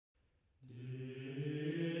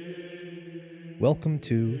Welcome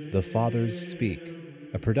to The Fathers Speak,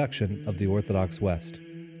 a production of the Orthodox West.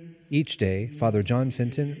 Each day, Father John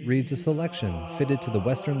Fenton reads a selection fitted to the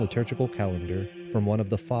Western liturgical calendar from one of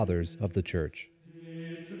the Fathers of the Church.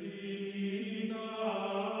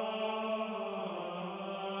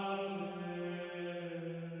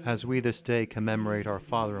 As we this day commemorate our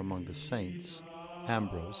Father among the saints,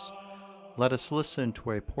 Ambrose, let us listen to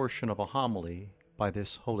a portion of a homily by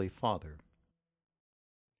this Holy Father.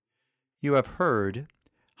 You have heard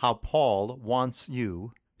how Paul wants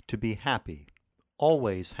you to be happy,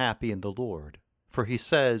 always happy in the Lord, for he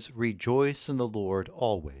says, "Rejoice in the Lord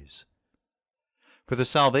always." For the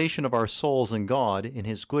salvation of our souls in God, in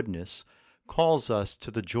his goodness, calls us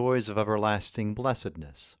to the joys of everlasting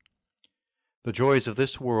blessedness. The joys of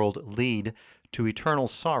this world lead to eternal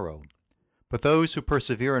sorrow, but those who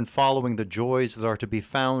persevere in following the joys that are to be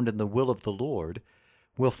found in the will of the Lord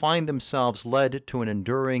will find themselves led to an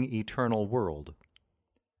enduring eternal world.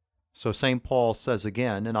 So St. Paul says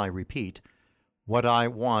again, and I repeat, "What I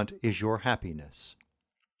want is your happiness."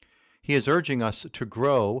 He is urging us to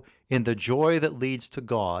grow in the joy that leads to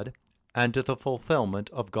God and to the fulfillment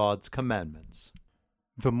of God's commandments.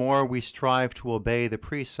 The more we strive to obey the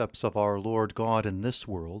precepts of our Lord God in this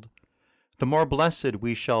world, the more blessed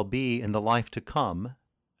we shall be in the life to come,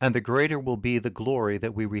 and the greater will be the glory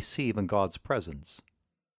that we receive in God's presence.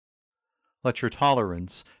 Let your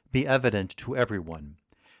tolerance be evident to everyone.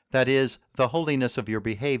 That is, the holiness of your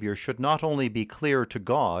behavior should not only be clear to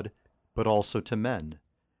God, but also to men.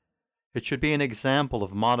 It should be an example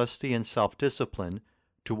of modesty and self-discipline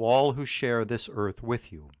to all who share this earth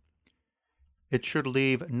with you. It should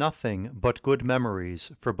leave nothing but good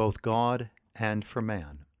memories for both God and for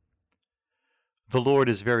man. The Lord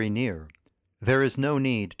is very near. There is no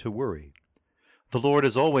need to worry. The Lord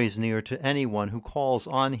is always near to anyone who calls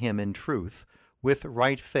on him in truth, with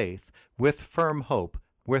right faith, with firm hope,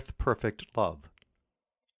 with perfect love.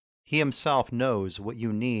 He himself knows what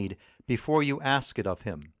you need before you ask it of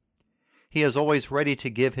him. He is always ready to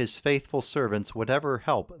give his faithful servants whatever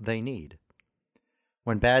help they need.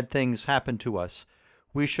 When bad things happen to us,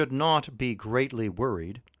 we should not be greatly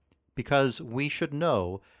worried, because we should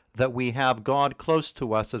know that we have God close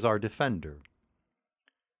to us as our defender.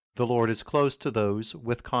 The Lord is close to those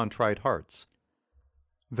with contrite hearts.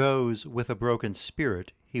 Those with a broken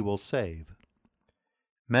spirit he will save.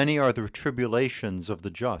 Many are the tribulations of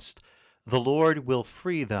the just. The Lord will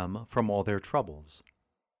free them from all their troubles.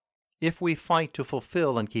 If we fight to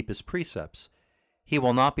fulfill and keep his precepts, he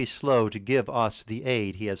will not be slow to give us the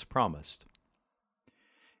aid he has promised.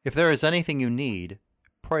 If there is anything you need,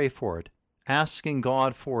 pray for it, asking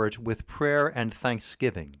God for it with prayer and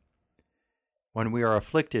thanksgiving. When we are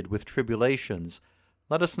afflicted with tribulations,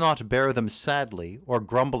 let us not bear them sadly or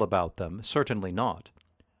grumble about them, certainly not,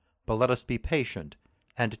 but let us be patient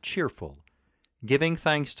and cheerful, giving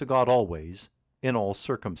thanks to God always, in all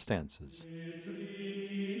circumstances.